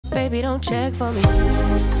Baby, don't check for me.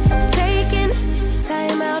 Taking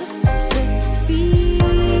time out to be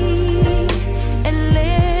and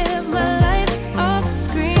live my life off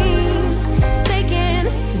screen.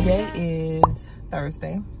 Today is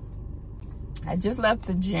Thursday. I just left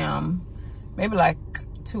the gym maybe like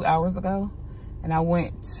 2 hours ago, and I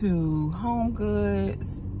went to Home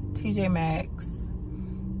Goods, TJ Maxx,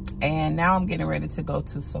 and now I'm getting ready to go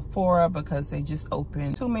to Sephora because they just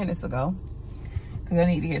opened 2 minutes ago because I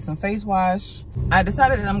need to get some face wash. I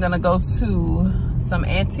decided that I'm gonna go to some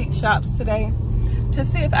antique shops today to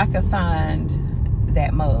see if I can find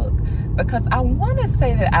that mug, because I want to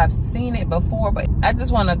say that I've seen it before, but I just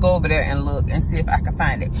want to go over there and look and see if I can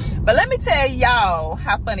find it. But let me tell y'all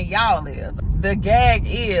how funny y'all is. The gag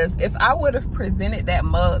is, if I would have presented that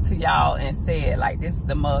mug to y'all and said, like, this is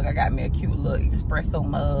the mug, I got me a cute little espresso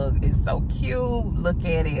mug, it's so cute, look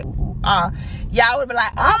at it, y'all would be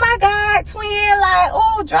like, oh my God, twin, like,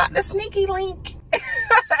 oh, drop the sneaky link.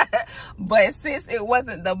 But since it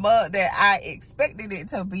wasn't the mug that I expected it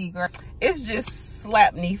to be, girl, it's just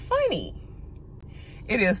slapped me funny.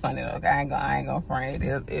 It is funny though, I ain't gonna front.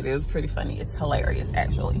 It is pretty funny. It's hilarious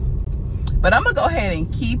actually. But I'm gonna go ahead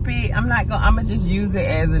and keep it. I'm gonna just use it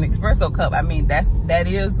as an espresso cup. I mean, that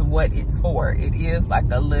is what it's for. It is like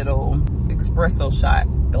a little espresso shot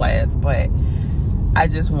glass, but I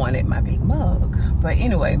just wanted my big mug. But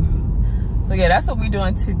anyway, so yeah, that's what we're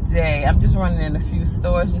doing today. I'm just running in a few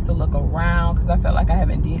stores just to look around because I felt like I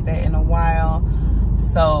haven't did that in a while.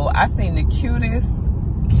 So I seen the cutest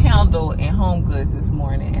candle in Home Goods this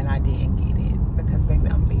morning and I didn't get it because baby,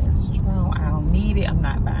 I'm being strong. I don't need it. I'm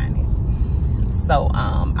not buying it. So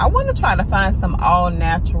I want to try to find some all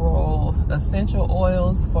natural essential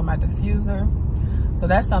oils for my diffuser. So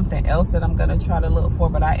that's something else that I'm gonna try to look for.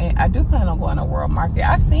 But I do plan on going to World Market.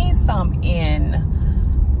 I seen some in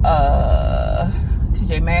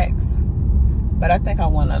TJ Maxx, but I think I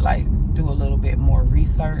want to like do a little bit more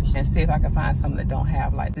research and see if I can find some that don't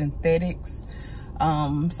have like synthetics. So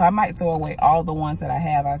I might throw away all the ones that I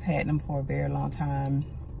have. I've had them for a very long time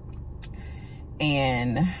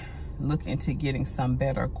and look into getting some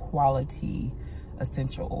better quality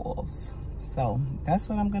essential oils. So that's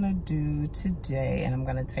what I'm gonna do today, and I'm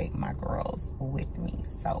gonna take my girls with me.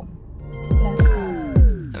 So let's go.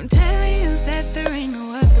 I'm telling you that there ain't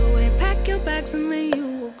no other way. Pack your bags and then you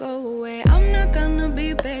will go away. I'm not gonna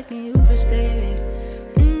be begging you to stay.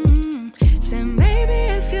 Said maybe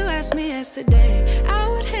if you asked me yesterday, I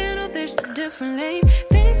would handle this differently.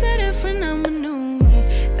 Things are different, I'm a new me.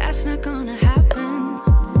 That's not gonna happen.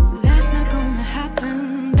 That's not gonna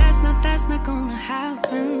happen. That's not gonna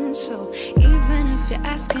happen. So even if you're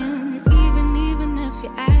asking, even if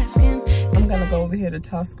you're asking, I'm gonna go over here to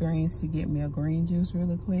SUNSCREEN to get me a green juice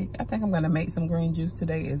really quick. I think I'm gonna make some green juice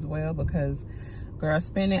today as well because, girl,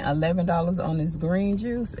 spending $11 on this green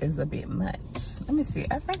juice is a bit much. Let me see.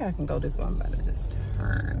 I think I can go this way. I'm about to just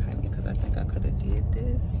turn, honey, because I think I could have did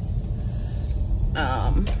this.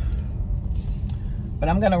 But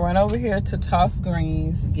I'm gonna run over here to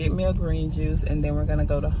SUNSCREEN, get me a green juice, and then we're gonna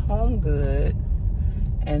go to Home Goods,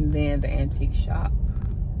 and then the antique shop,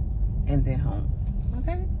 and then home.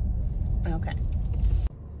 Okay? Okay.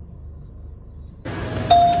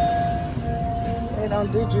 They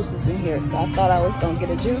don't do juices in here, so I thought I was gonna get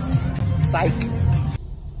a juice. Psych.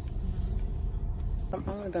 I'm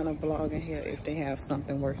only gonna vlog in here if they have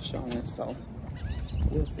something worth showing, so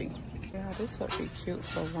we'll see. Yeah, this would be cute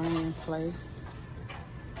for running in place.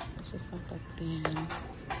 It's just like a thin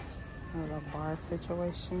little bar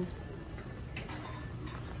situation.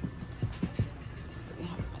 Let's see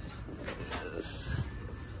how much this is.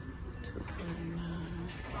 $2.49.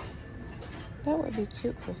 That would be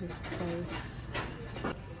cute for his place.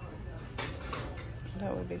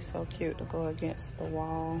 That would be so cute to go against the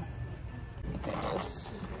wall. Look at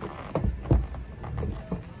this.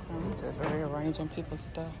 I'm just rearranging people's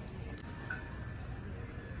stuff.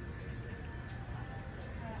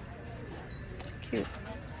 Cute.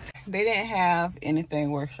 They didn't have anything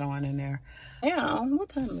worth showing in there. Yeah, what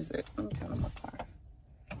time is it? Let me turn on my car.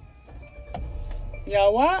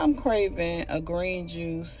 Y'all, why I'm craving a green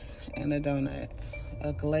juice and a donut,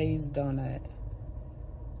 a glazed donut.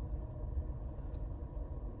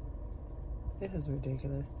 This is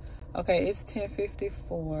ridiculous. Okay, it's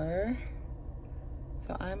 10:54.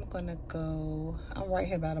 So I'm gonna go, I'm right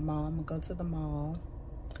here by the mall. I'm gonna go to the mall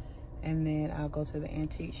and then I'll go to the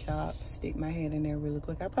antique shop, stick my head in there really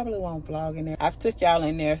quick. I probably won't vlog in there. I've took y'all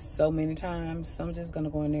in there so many times, so I'm just gonna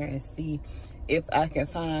go in there and see if I can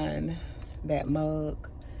find that mug,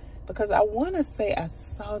 because I wanna say I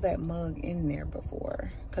saw that mug in there before,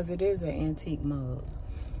 because it is an antique mug.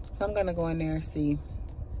 So I'm gonna go in there and see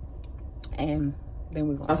And then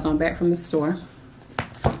we're going. So I'm back from the store.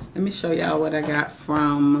 Let me show y'all what I got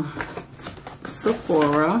from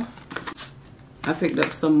Sephora. I picked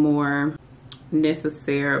up some more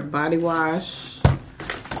Necessaire body wash.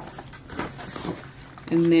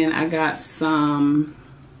 And then I got some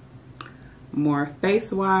more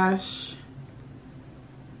face wash.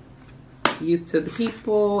 Youth to the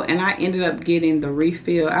People, and I ended up getting the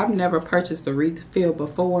refill. I've never purchased the refill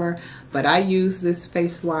before, but I use this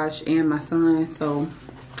face wash and my son, so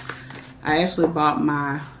I actually bought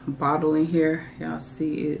my bottle in here. Y'all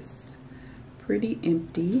see it's pretty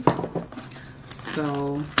empty,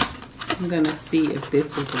 so I'm gonna see if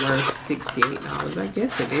this was worth $68. I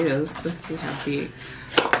guess it is. Let's see how big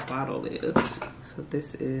the bottle is. So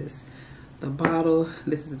this is the bottle.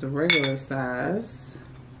 This is the regular size.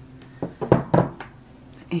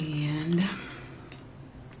 And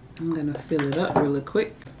I'm gonna fill it up really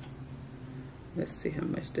quick. Let's see how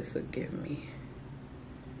much this will give me.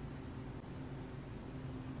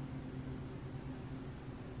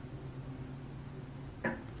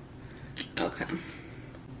 Okay.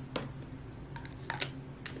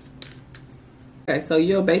 Okay, so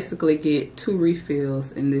you'll basically get 2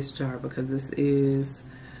 refills in this jar because this is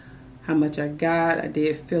how much I got. I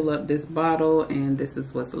did fill up this bottle and this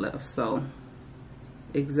is what's left. So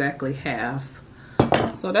exactly half.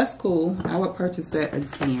 So that's cool. I would purchase that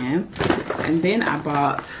again. And then I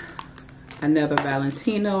bought another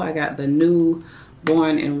Valentino. I got the new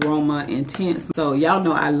Born in Roma Intense. So y'all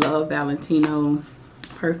know I love Valentino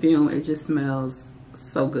perfume. It just smells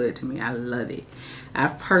so good to me. I love it.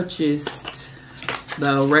 I've purchased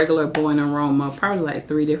the regular Born in Roma probably like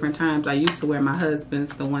 3 different times. I used to wear my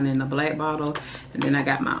husband's, the one in the black bottle, and then I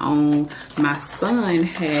got my own. My son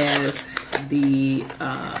has the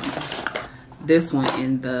this one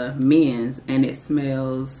in the men's, and it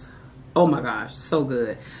smells, oh my gosh, so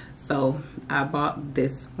good. So I bought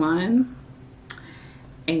this one,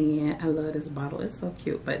 and I love this bottle. It's so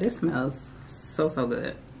cute, but this smells so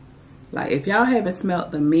good. Like, if y'all haven't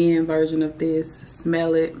smelled the men version of this,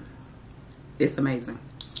 smell it. It's amazing.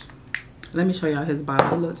 Let me show y'all his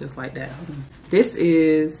bottle. It looks just like that. This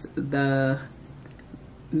is the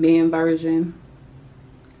men version.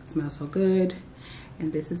 It smells so good.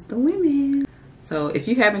 And this is the women. So if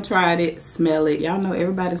you haven't tried it, smell it. Y'all know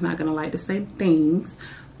everybody's not gonna like the same things,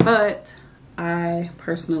 but I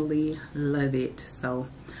personally love it. So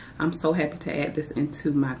I'm so happy to add this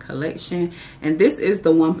into my collection. And this is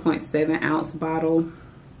the 1.7 ounce bottle,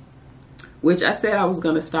 which I said I was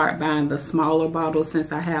gonna start buying the smaller bottles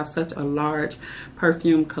since I have such a large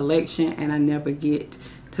perfume collection and I never get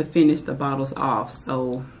to finish the bottles off.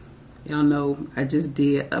 So y'all know I just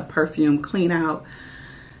did a perfume clean out.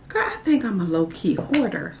 Girl, I think I'm a low-key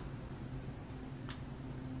hoarder.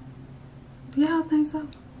 Do y'all think so?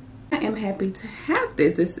 I am happy to have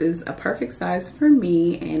this. This is a perfect size for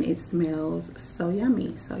me and it smells so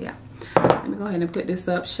yummy. So yeah, let me go ahead and put this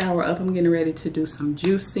up, shower up. I'm getting ready to do some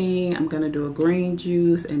juicing. I'm gonna do a green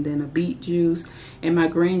juice and then a beet juice. In my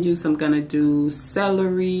green juice, I'm gonna do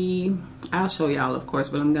celery. I'll show y'all, of course,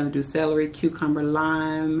 but I'm gonna do celery, cucumber,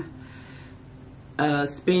 lime,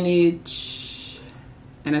 spinach,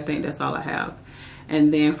 and I think that's all I have.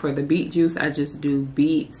 And then for the beet juice, I just do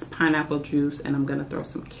beets, pineapple juice, and I'm gonna throw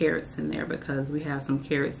some carrots in there because we have some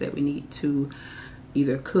carrots that we need to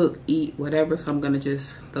either cook, eat, whatever. So I'm gonna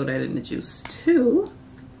just throw that in the juice too.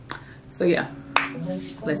 So yeah,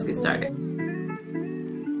 let's get started.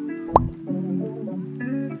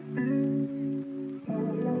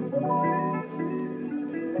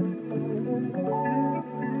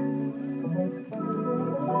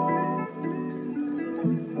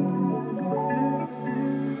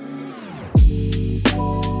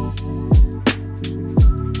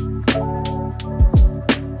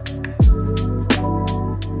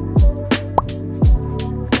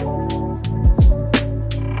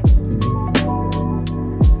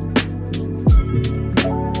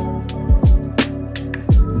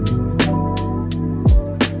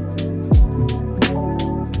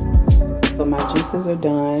 Are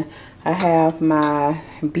done. I have my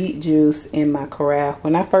beet juice in my carafe.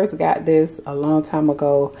 When I first got this a long time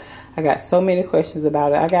ago, I got so many questions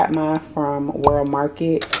about it. I got mine from World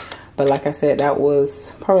Market, but like I said, that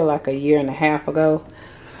was probably like a year and a half ago,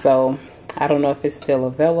 so I don't know if it's still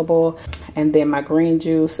available. And then my green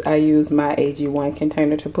juice, I use my AG1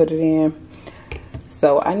 container to put it in.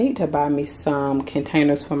 So I need to buy me some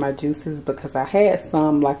containers for my juices because I had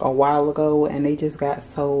some like a while ago and they just got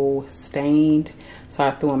so stained, so I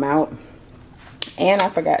threw them out. And I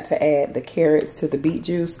forgot to add the carrots to the beet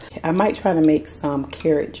juice. I might try to make some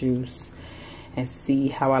carrot juice and see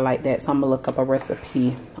how I like that. So I'm gonna look up a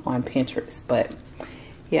recipe on Pinterest. But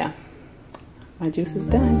yeah, my juice is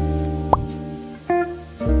done.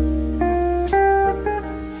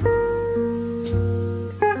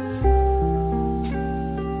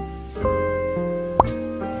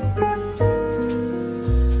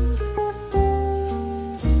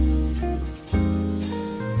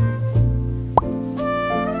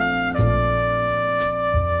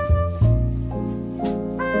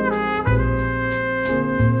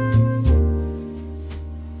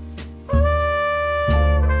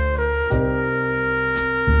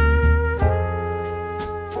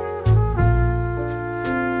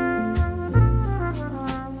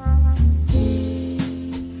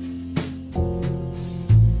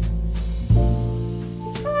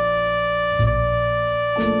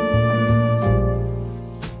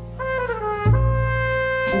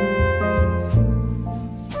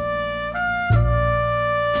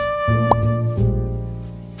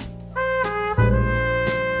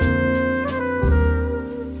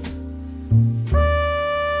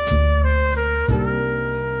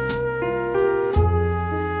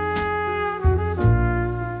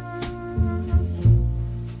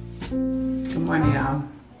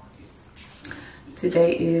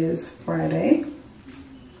 Today is Friday,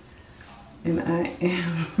 and I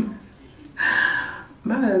am,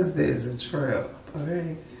 my husband is a trip,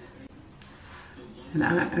 okay? And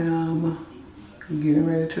I am getting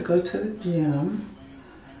ready to go to the gym.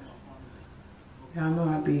 Y'all know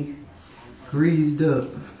I be greased up.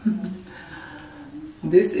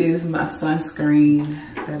 This is my sunscreen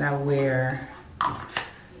that I wear.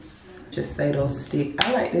 Just say those stick.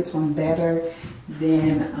 I like this one better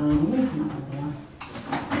than, where's my other one?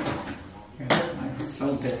 This one is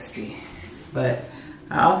so dusty. But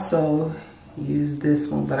I also use this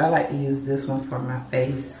one, but I like to use this one for my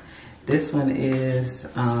face. This one is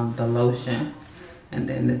the lotion, and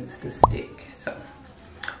then this is the stick. So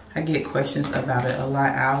I get questions about it a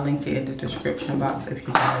lot. I'll link it in the description box if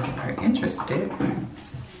you guys are interested.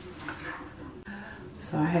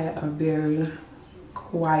 So I had a very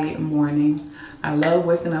quiet morning. I love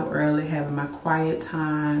waking up early, having my quiet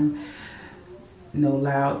time, no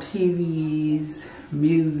loud TVs,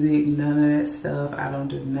 music, none of that stuff. I don't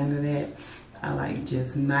do none of that. I like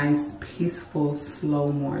just nice, peaceful, slow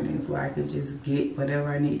mornings where I could just get whatever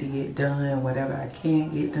I need to get done, whatever I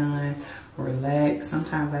can't get done, relax.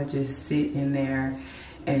 Sometimes I just sit in there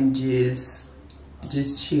and just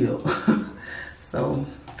chill. So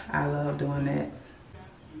I love doing that.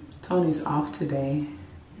 Tony's off today.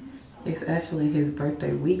 It's actually his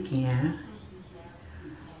birthday weekend.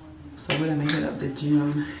 So we're gonna hit up the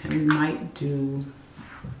gym and we might do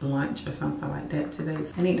lunch or something like that today.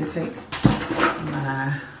 So I need to take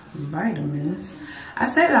my vitamins. I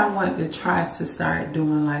said I wanted to try to start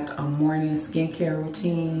doing like a morning skincare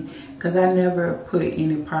routine because I never put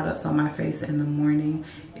any products on my face in the morning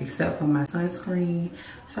except for my sunscreen.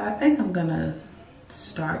 So I think I'm gonna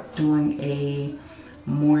start doing a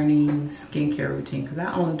morning skincare routine because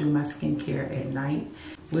I only do my skincare at night.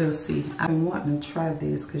 We'll see. I've been wanting to try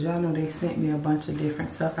this because y'all know they sent me a bunch of different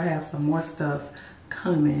stuff. I have some more stuff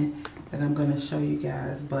coming that I'm going to show you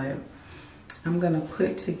guys, but I'm going to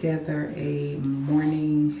put together a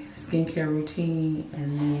morning skincare routine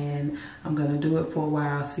and then I'm going to do it for a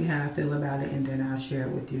while, see how I feel about it, and then I'll share it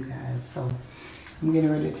with you guys. So I'm getting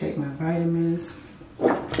ready to take my vitamins.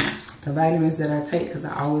 The vitamins that I take, because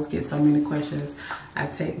I always get so many questions, I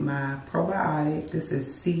take my probiotic. This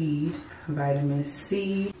is seed, vitamin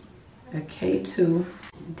C, a K2,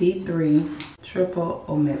 D3, triple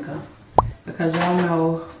omega. Because y'all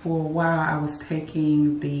know for a while I was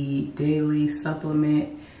taking the daily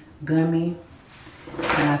supplement gummy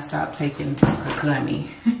and I stopped taking a gummy.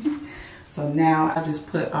 So now I just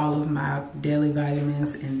put all of my daily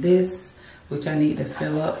vitamins in this, which I need to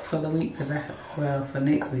fill up for the week because for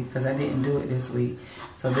next week because I didn't do it this week.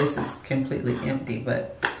 So this is completely empty,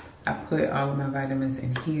 but I put all of my vitamins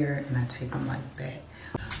in here and I take them like that.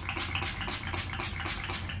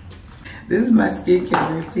 This is my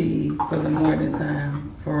skincare routine for the morning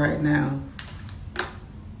time for right now.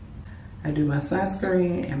 I do my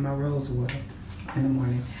sunscreen and my rose water in the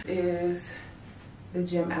morning. This is the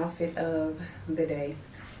gym outfit of the day.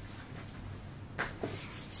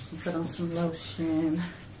 Put on some lotion.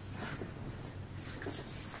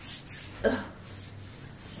 Ugh.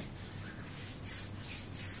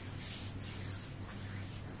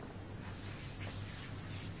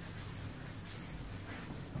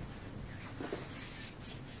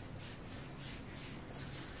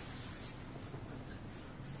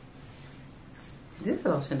 This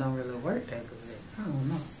lotion don't really work that good. I don't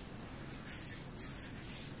know.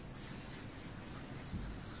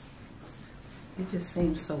 just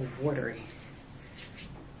seems so watery.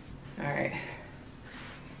 All right,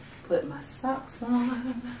 put my socks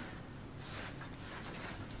on.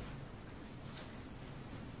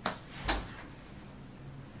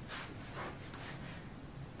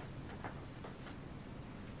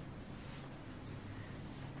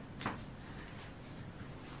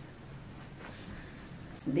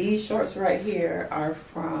 These shorts right here are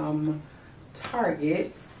from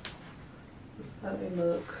Target. How they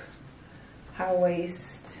look. High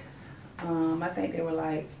waist. I think they were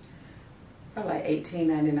like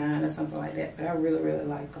 $18.99 or something like that. But I really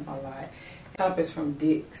like them a lot. Top is from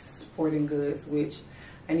Dick's Sporting Goods, which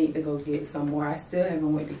I need to go get some more. I still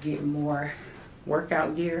haven't went to get more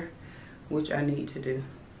workout gear, which I need to do.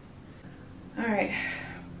 All right.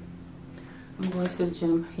 I'm going to the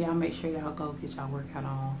gym. Y'all make sure y'all go get y'all workout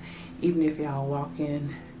on. Even if y'all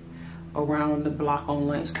walking around the block on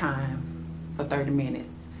lunchtime for 30 minutes.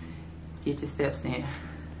 Get your steps in.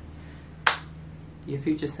 Your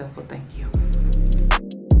future self will thank you.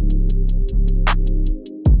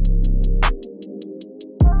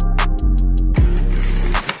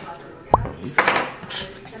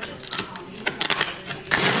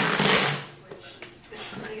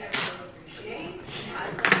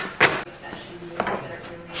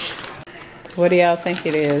 What do y'all think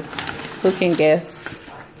it is? Who can guess?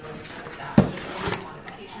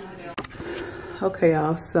 Okay,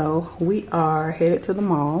 y'all, so we are headed to the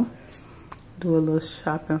mall. Do a little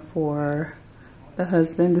shopping for the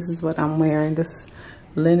husband. This is what I'm wearing. This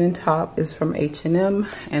linen top is from H&M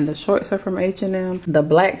and the shorts are from H&M. The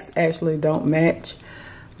blacks actually don't match,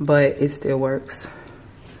 but it still works.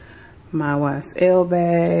 My YSL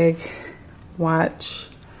bag, watch,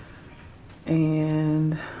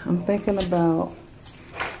 and I'm thinking about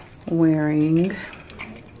wearing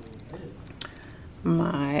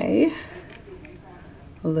my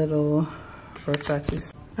little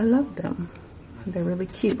Versace. I love them. They're really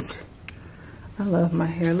cute. I love my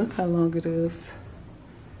hair. Look how long it is.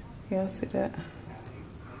 Y'all see that?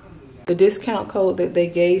 The discount code that they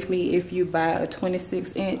gave me, if you buy a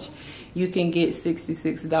 26-inch, you can get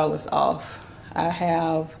 $66 off. I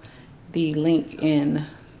have the link in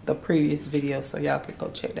the previous video, so y'all could go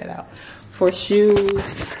check that out. For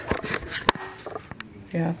shoes,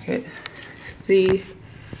 y'all could see,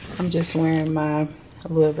 I'm just wearing my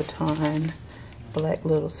Louis Vuitton black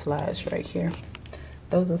little slides right here.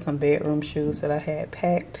 Those are some bedroom shoes that I had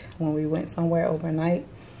packed when we went somewhere overnight,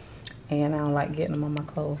 and I don't like getting them on my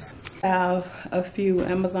clothes. I have a few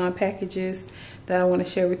Amazon packages that I want to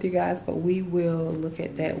share with you guys, but we will look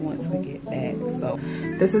at that once we get back. So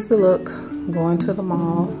this is the look going to the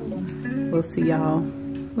mall. We'll see y'all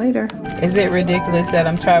later. Is it ridiculous that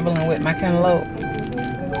I'm traveling with my cantaloupe?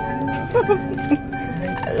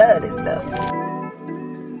 I love this stuff.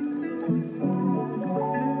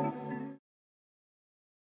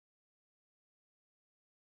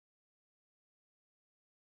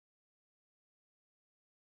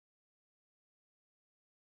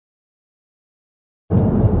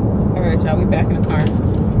 Y'all, we back in the car.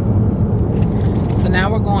 So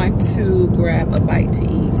now we're going to grab a bite to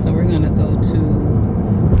eat. So we're gonna go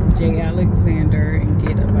to J. Alexander and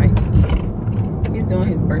get a bite to eat. He's doing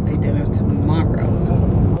his birthday dinner tomorrow.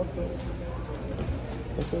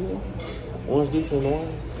 What's in there? Orange decent wine?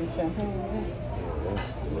 And champagne.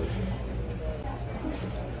 That's delicious.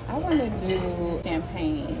 I want to do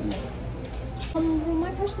champagne. Well,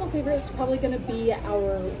 my personal favorite is probably going to be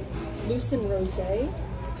our Lucin Rosé.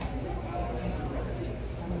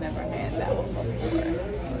 Never had that one before.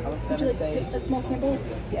 I was Would you like to take a small sample?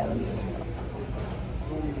 Yeah, let me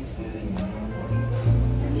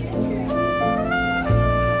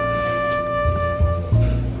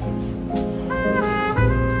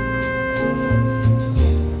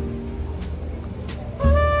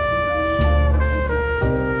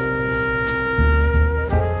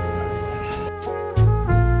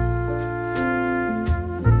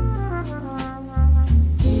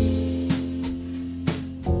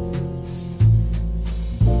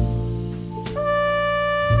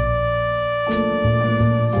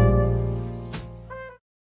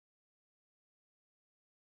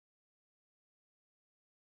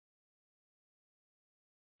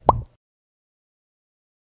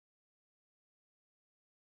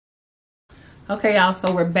Okay, y'all,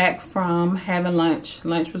 so we're back from having lunch.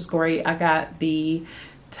 Lunch was great. I got the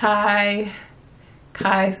Thai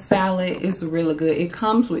Kai salad. It's really good. It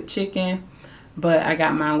comes with chicken, but I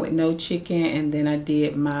got mine with no chicken. And then I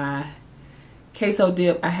did my queso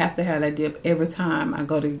dip. I have to have that dip every time I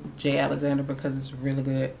go to J. Alexander because it's really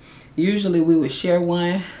good. Usually we would share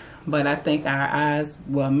one, but I think our eyes,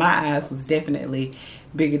 well, my eyes was definitely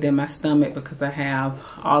bigger than my stomach because I have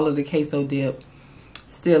all of the queso dip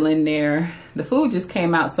still in there. The food just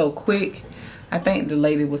came out so quick. I think the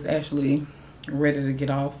lady was actually ready to get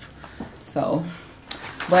off. So,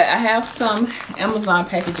 but I have some Amazon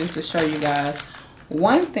packages to show you guys.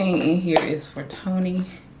 One thing in here is for Tony.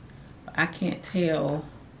 I can't tell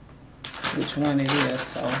which one it is,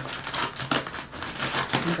 so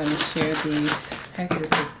I'm gonna share these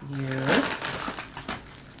packages with you.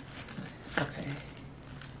 Okay.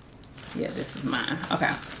 Yeah, this is mine.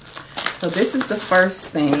 Okay. So this is the first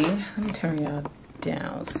thing. Let me turn y'all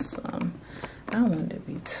down some. I don't want it to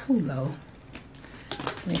be too low.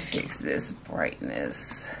 Let me fix this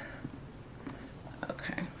brightness.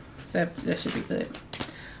 Okay. That should be good.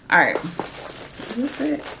 All right. Is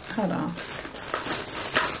it? Hold on.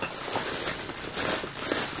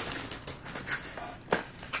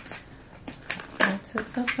 I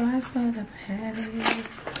took the flies, but I've had it.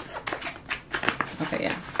 Okay,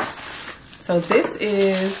 yeah. So this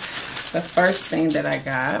is the first thing that I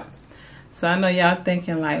got. So I know y'all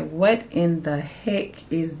thinking like, what in the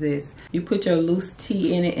heck is this? You put your loose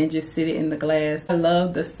tea in it and just sit it in the glass. I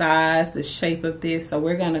love the size, the shape of this. So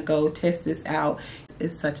we're gonna go test this out.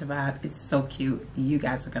 It's such a vibe. It's so cute. You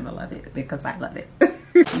guys are gonna love it because I love it.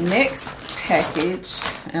 Next package,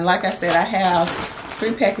 and like I said, I have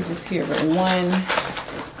 3 packages here, but one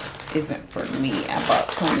isn't for me. I bought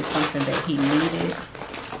Tony something that he needed.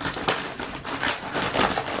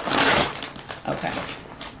 Okay.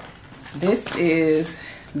 This is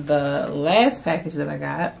the last package that I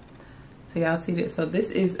got. So y'all see that? So this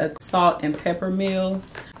is a salt and pepper meal.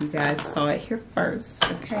 You guys saw it here first,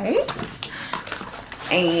 okay?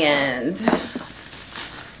 And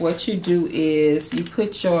what you do is you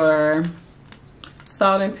put your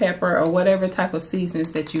salt and pepper or whatever type of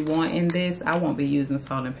seasonings that you want in this. I won't be using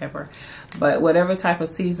salt and pepper, but whatever type of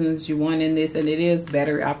seasonings you want in this, and it is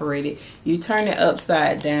battery operated. You turn it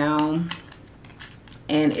upside down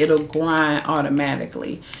and it'll grind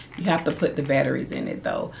automatically. You have to put the batteries in it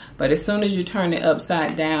though. But as soon as you turn it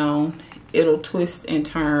upside down, it'll twist and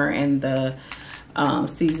turn and the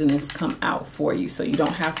seasonings come out for you. So you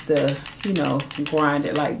don't have to, you know, grind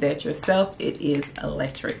it like that yourself. It is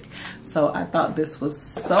electric. So I thought this was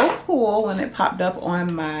so cool when it popped up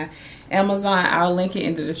on my Amazon. I'll link it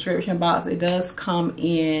in the description box. It does come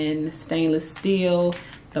in stainless steel,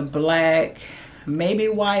 the black, maybe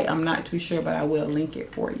white, I'm not too sure, but I will link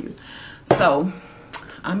it for you. So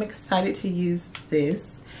I'm excited to use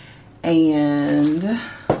this, and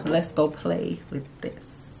let's go play with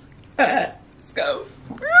this. Let's go.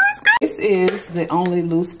 Let's go. This is the only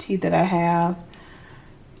loose tea that I have.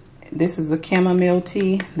 This is a chamomile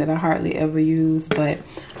tea that I hardly ever use, but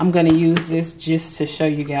I'm gonna use this just to show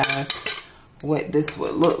you guys what this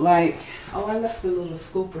would look like. Oh, I left the little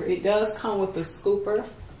scooper. It does come with a scooper.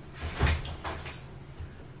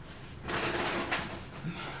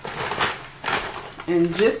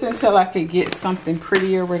 And just until I could get something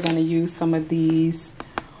prettier, we're gonna use some of these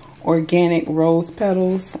organic rose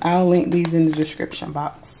petals. I'll link these in the description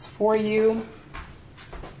box for you.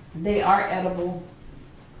 They are edible.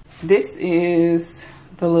 This is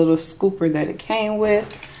the little scooper that it came with.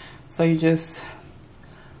 So you just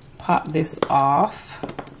pop this off,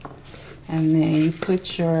 and then you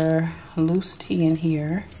put your loose tea in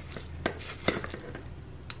here.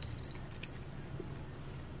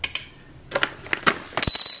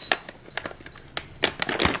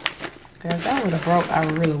 Girl, if that would have broke, I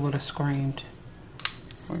really would have screamed.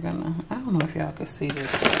 We're gonna, I don't know if y'all can see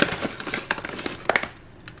this.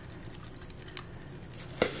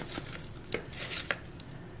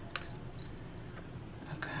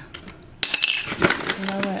 Okay. You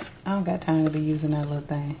know what? I don't got time to be using that little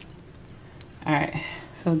thing. All right,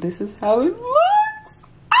 so this is how it looks.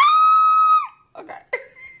 Ah! Okay.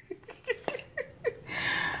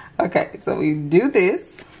 Okay, so we do this.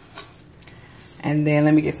 And then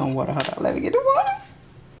let me get some water. Hold on, let me get the water.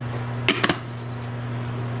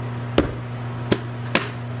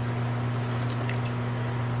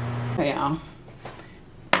 Okay, y'all.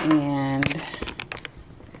 And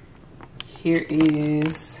here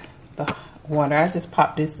is the water. I just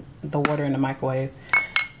popped the water in the microwave.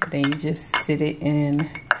 Then you just sit it in.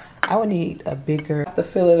 I would need a bigger, I have to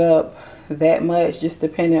fill it up that much, just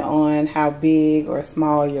depending on how big or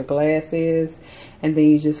small your glass is. And then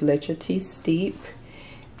you just let your tea steep,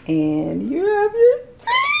 and you have your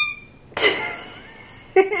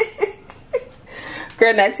tea.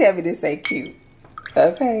 Girl, now tell me this ain't cute.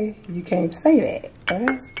 Okay, you can't say that.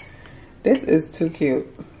 Okay? This is too cute.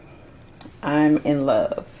 I'm in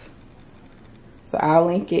love. So I'll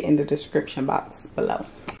link it in the description box below.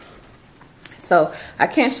 So I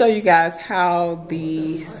can't show you guys how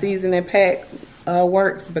the seasoning pack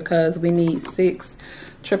works because we need 6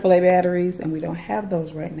 AAA batteries and we don't have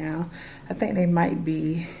those right now. I think they might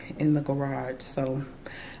be in the garage, so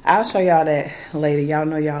I'll show y'all that later. Y'all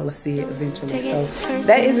know y'all will see it eventually. So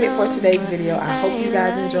that is it for today's video. I hope you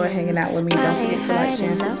guys enjoy hanging out with me. Don't forget to like,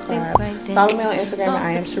 share, and subscribe. Follow me on Instagram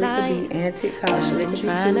at IAMSHERIKAB and TikTok SUNSCREEN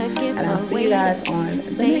too. And I'll see you guys on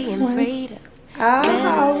the next one.